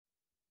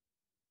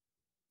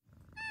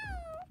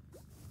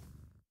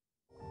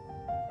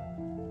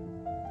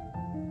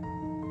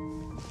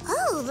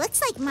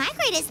looks like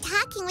Margaret is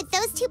talking with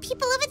those two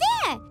people over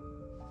there.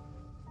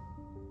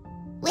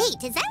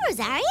 Wait, is that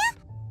Rosaria?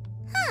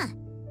 Huh.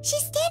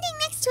 She's standing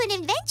next to an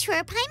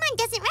adventurer Paimon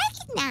doesn't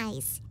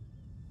recognize.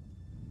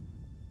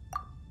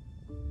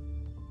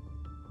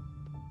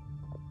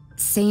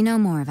 Say no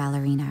more,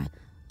 Valerina.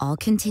 I'll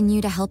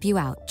continue to help you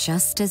out,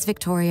 just as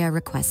Victoria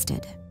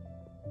requested.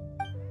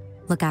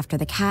 Look after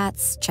the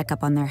cats, check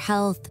up on their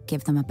health,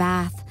 give them a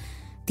bath.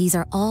 These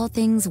are all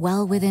things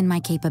well within my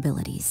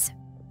capabilities.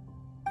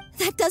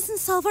 That doesn't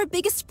solve our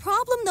biggest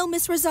problem, though,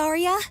 Miss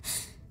Rosaria.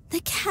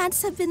 The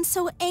cats have been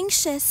so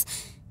anxious.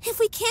 If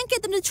we can't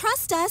get them to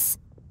trust us,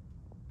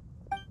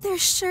 they're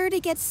sure to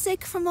get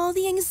sick from all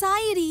the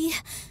anxiety.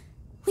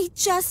 We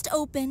just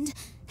opened,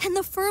 and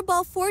the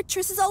Furbal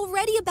Fortress is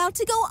already about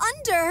to go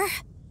under.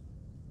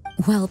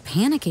 Well,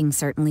 panicking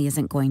certainly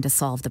isn't going to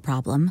solve the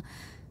problem.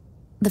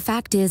 The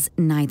fact is,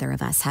 neither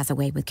of us has a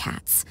way with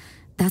cats.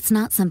 That's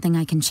not something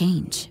I can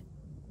change.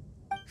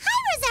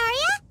 Hi,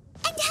 Rosaria!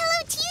 And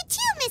hello to you too,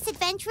 Miss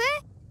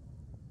Adventurer!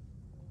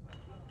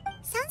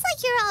 Sounds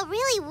like you're all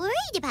really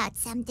worried about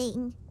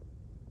something.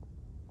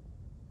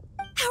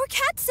 Our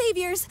cat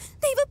saviors!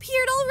 They've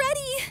appeared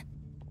already!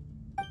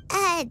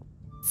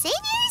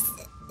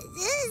 Saviors?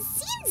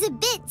 Seems a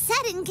bit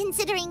sudden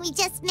considering we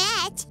just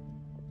met.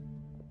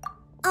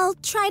 I'll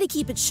try to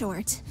keep it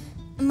short.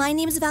 My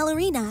name's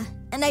Valerina,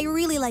 and I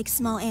really like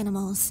small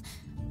animals.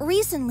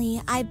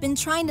 Recently, I've been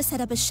trying to set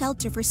up a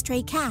shelter for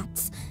stray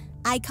cats.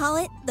 I call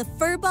it the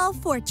Furbal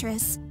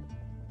Fortress.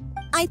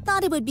 I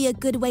thought it would be a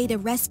good way to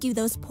rescue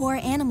those poor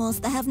animals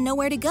that have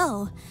nowhere to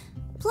go.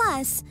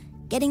 Plus,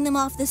 getting them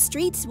off the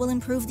streets will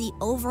improve the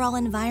overall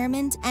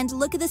environment and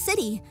look of the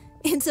city.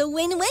 It's a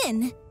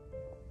win-win.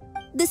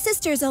 The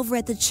sisters over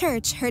at the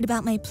church heard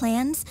about my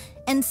plans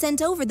and sent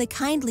over the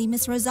kindly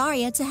Miss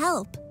Rosaria to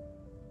help.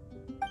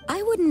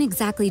 I wouldn't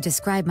exactly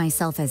describe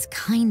myself as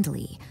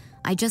kindly.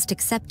 I just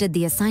accepted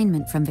the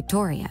assignment from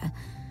Victoria.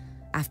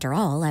 After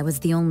all, I was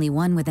the only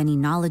one with any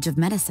knowledge of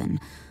medicine,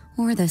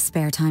 or the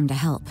spare time to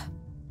help.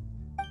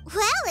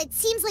 Well, it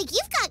seems like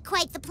you've got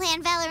quite the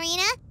plan,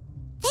 Valerina.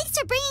 Thanks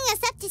for bringing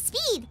us up to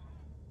speed.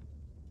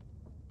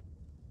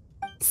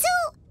 So,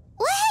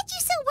 what had you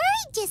so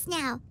worried just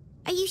now?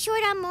 Are you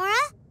short on Mora?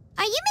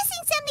 Are you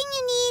missing something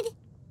you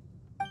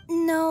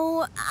need?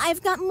 No,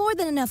 I've got more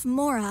than enough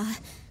Mora.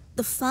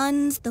 The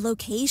funds, the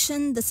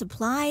location, the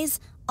supplies,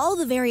 all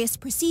the various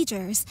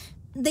procedures,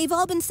 they've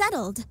all been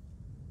settled.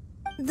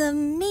 The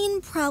main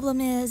problem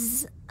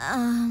is,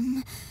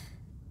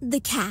 the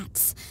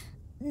cats.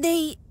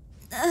 They,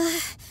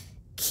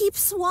 keep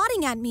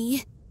swatting at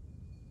me.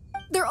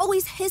 They're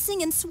always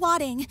hissing and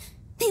swatting.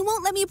 They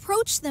won't let me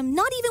approach them,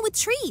 not even with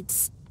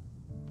treats.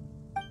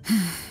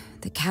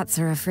 The cats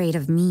are afraid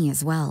of me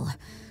as well.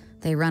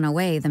 They run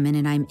away the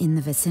minute I'm in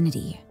the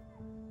vicinity.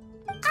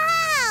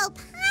 Oh,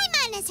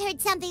 Paimon has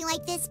heard something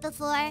like this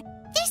before.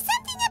 There's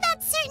something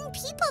about certain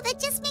people that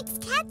just makes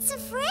cats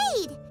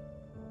afraid.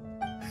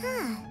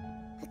 Huh.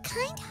 A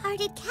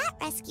kind-hearted cat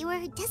rescuer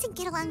who doesn't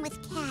get along with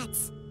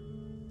cats.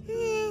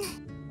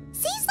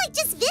 Seems like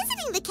just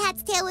visiting the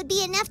cat's tail would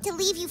be enough to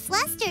leave you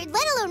flustered,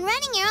 let alone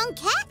running your own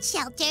cat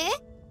shelter.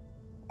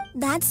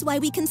 That's why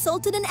we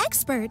consulted an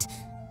expert.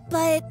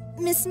 But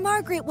Miss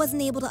Margaret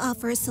wasn't able to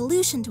offer a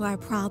solution to our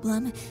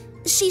problem.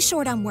 She's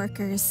short on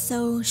workers,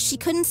 so she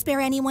couldn't spare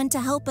anyone to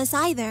help us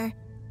either.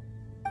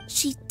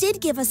 She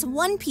did give us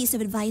one piece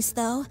of advice,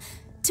 though,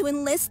 to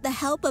enlist the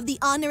help of the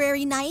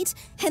Honorary Knight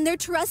and their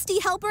trusty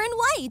helper in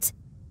white.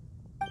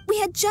 We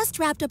had just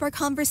wrapped up our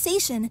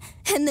conversation,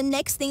 and the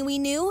next thing we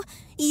knew,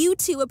 you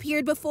two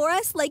appeared before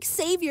us like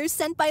saviors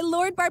sent by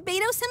Lord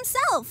Barbados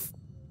himself.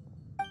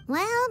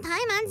 Well,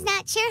 Paimon's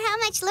not sure how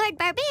much Lord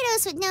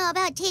Barbados would know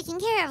about taking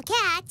care of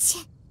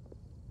cats.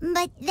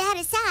 But that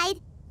aside,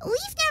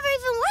 we've never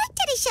even worked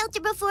at a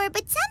shelter before,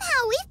 but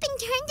somehow we've been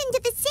turned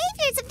into the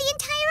saviors of the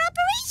entire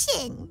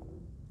operation.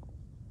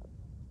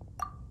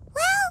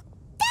 Well,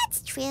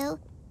 that's true.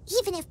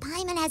 Even if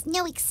Paimon has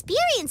no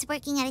experience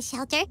working at a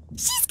shelter,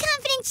 she's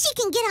confident she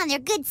can get on their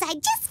good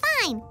side just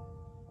fine.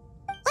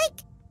 Like,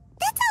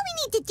 that's all we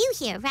need to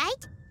do here,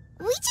 right?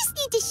 We just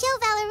need to show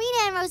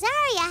Valerina and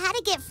Rosaria how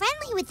to get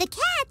friendly with the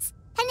cats,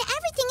 and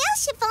everything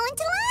else should fall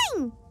into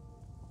line.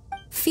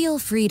 Feel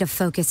free to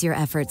focus your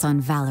efforts on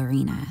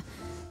Valerina.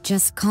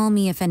 Just call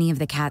me if any of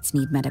the cats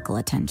need medical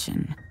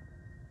attention.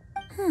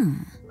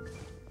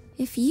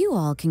 If you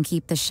all can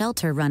keep the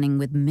shelter running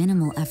with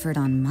minimal effort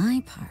on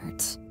my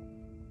part,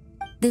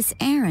 this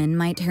errand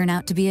might turn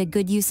out to be a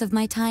good use of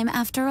my time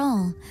after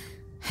all.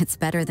 It's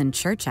better than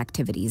church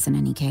activities in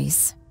any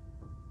case.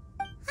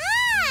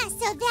 Ah,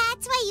 so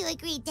that's why you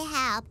agreed to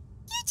help.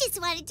 You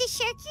just wanted to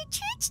shirk your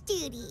church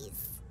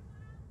duties.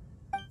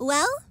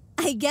 Well,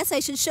 I guess I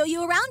should show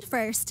you around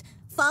first.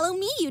 Follow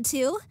me, you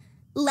two.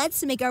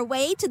 Let's make our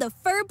way to the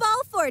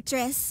Furbal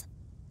Fortress.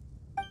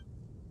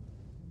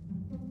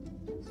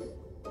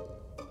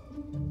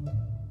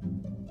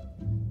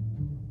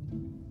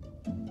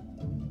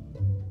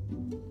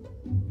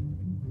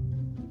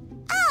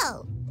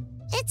 Oh,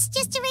 it's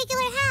just a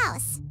regular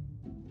house.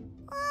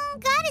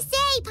 Gotta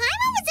say,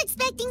 Paimon was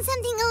expecting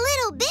something a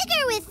little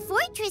bigger with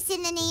Fortress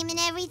in the name and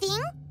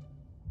everything.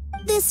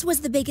 This was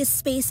the biggest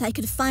space I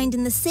could find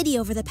in the city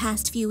over the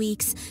past few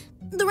weeks.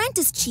 The rent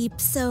is cheap,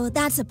 so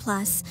that's a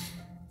plus.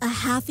 A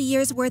half a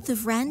year's worth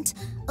of rent,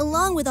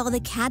 along with all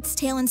the Cat's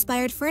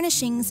Tail-inspired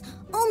furnishings,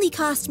 only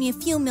cost me a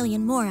few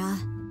million mora.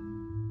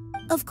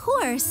 Of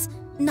course,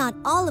 not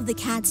all of the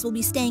cats will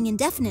be staying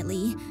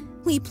indefinitely.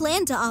 We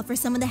plan to offer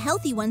some of the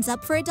healthy ones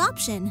up for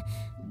adoption.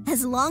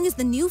 As long as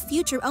the new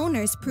future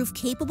owners prove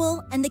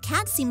capable and the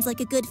cat seems like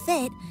a good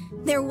fit,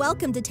 they're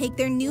welcome to take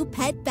their new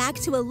pet back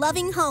to a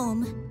loving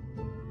home.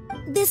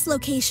 This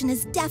location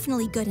is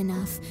definitely good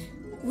enough.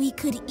 We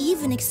could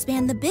even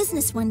expand the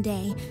business one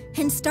day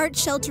and start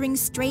sheltering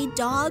stray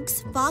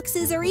dogs,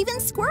 foxes, or even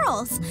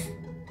squirrels.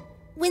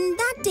 When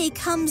that day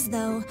comes,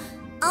 though,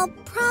 I'll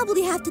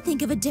probably have to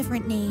think of a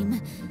different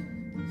name.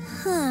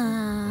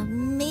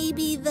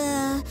 Maybe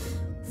the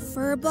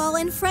Furbal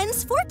and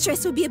Friends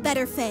Fortress would be a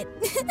better fit.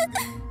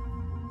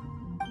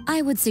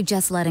 I would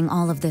suggest letting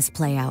all of this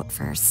play out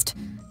first.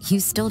 You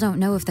still don't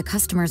know if the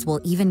customers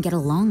will even get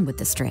along with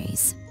the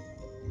strays.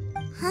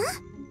 Huh?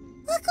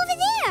 Look over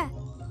there!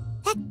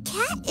 That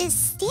cat is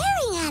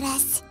staring at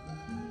us.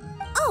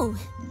 Oh,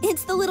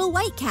 it's the little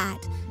white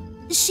cat.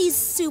 She's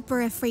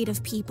super afraid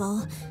of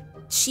people.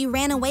 She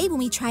ran away when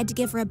we tried to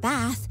give her a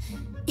bath.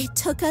 It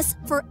took us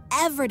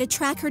forever to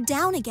track her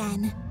down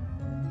again.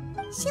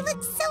 She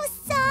looks so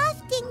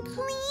soft and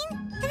clean,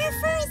 and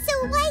her fur is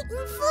so white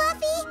and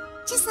fluffy,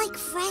 just like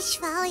fresh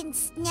fallen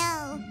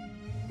snow.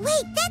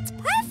 Wait, that's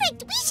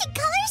perfect! We should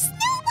call her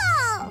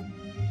Snowball!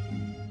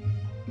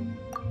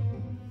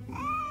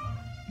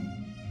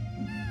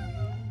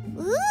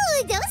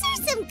 Ooh, those are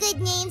some good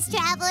names,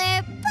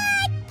 Traveler,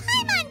 but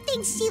Paimon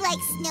thinks she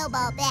likes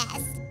Snowball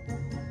best.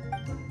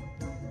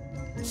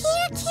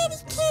 Here,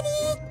 kitty,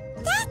 kitty.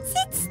 That's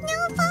it,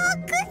 Snowball.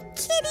 Good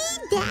kitty.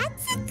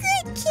 That's a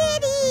good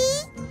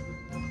kitty.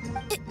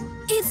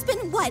 It's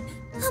been, what,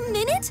 a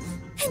minute?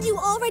 And you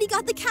already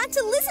got the cat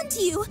to listen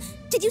to you.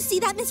 Did you see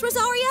that, Miss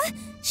Rosaria?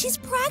 She's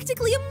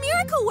practically a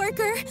miracle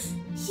worker.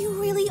 You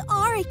really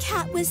are a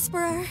cat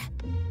whisperer.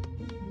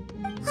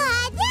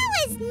 That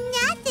was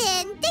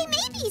nothing. They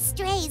may be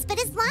strays, but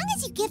as long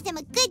as you give them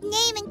a good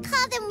name and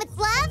call them with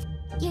love,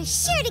 you're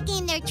sure to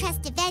gain their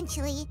trust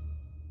eventually.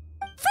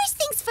 First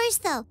things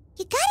first, though,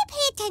 you gotta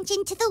pay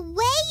attention to the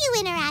way you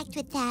interact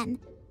with them.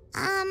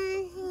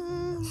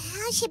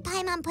 How should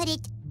Paimon put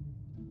it?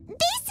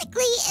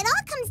 Basically, it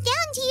all comes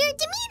down to your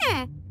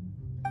demeanor.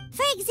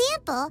 For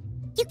example,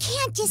 you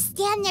can't just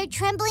stand there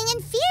trembling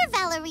in fear,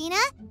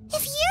 Valerina.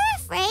 If you're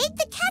afraid,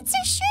 the cats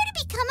are sure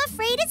to become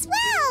afraid as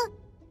well.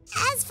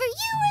 As for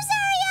you,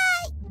 Rosaria,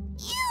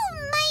 you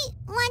might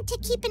want to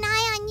keep an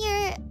eye on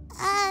your,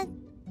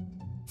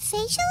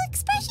 facial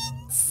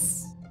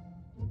expressions.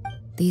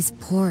 These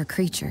poor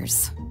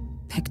creatures,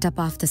 picked up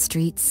off the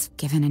streets,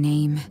 given a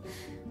name,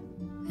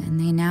 and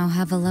they now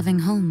have a loving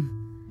home.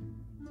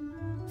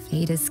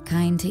 Fate is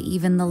kind to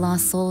even the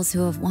lost souls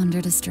who have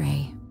wandered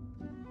astray.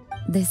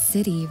 This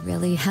city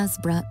really has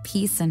brought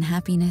peace and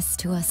happiness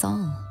to us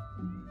all.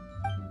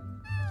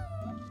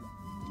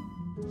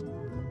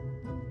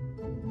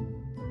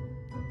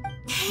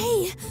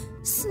 Hey,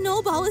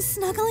 Snowball is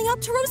snuggling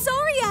up to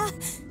Rosaria.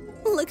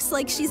 Looks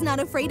like she's not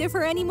afraid of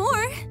her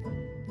anymore.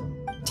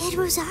 Did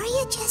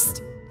Rosaria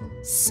just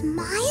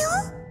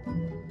smile?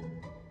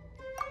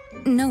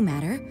 No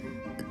matter.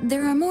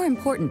 There are more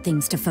important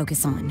things to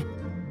focus on.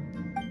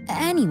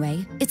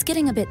 Anyway, it's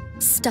getting a bit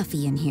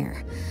stuffy in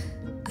here.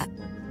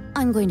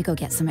 I'm going to go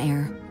get some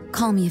air.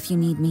 Call me if you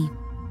need me.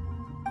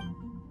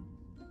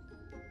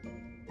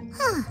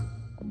 Huh.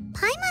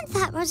 Paimon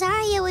thought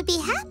Rosaria would be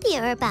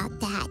happier about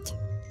that.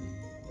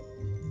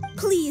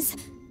 Please,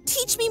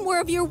 teach me more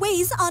of your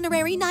ways,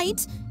 Honorary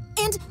Knight.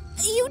 And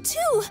you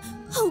too,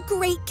 oh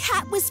great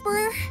cat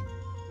whisperer.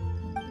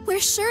 We're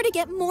sure to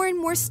get more and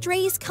more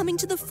strays coming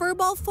to the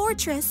Furbal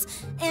Fortress,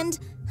 and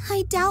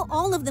I doubt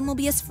all of them will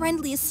be as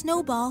friendly as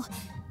Snowball.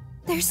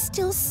 There's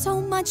still so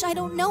much I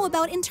don't know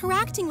about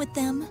interacting with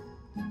them.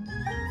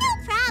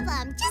 No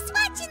problem. Just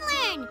watch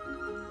and learn.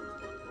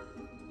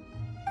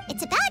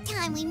 It's about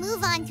time we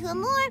move on to a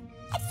more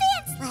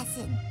advanced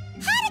lesson.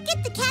 How to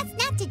get the cats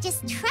not to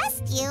just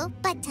trust you,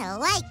 but to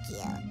like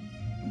you.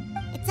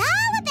 It's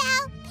all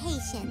about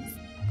patience.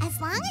 As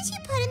long as you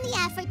put in the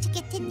effort to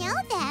get to know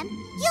them,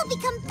 you'll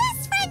become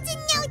best friends in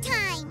no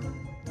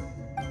time.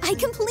 I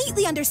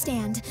completely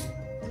understand.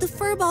 The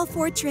Furbal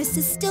Fortress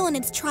is still in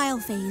its trial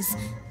phase,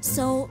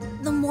 so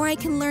the more I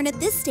can learn at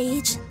this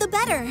stage, the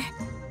better.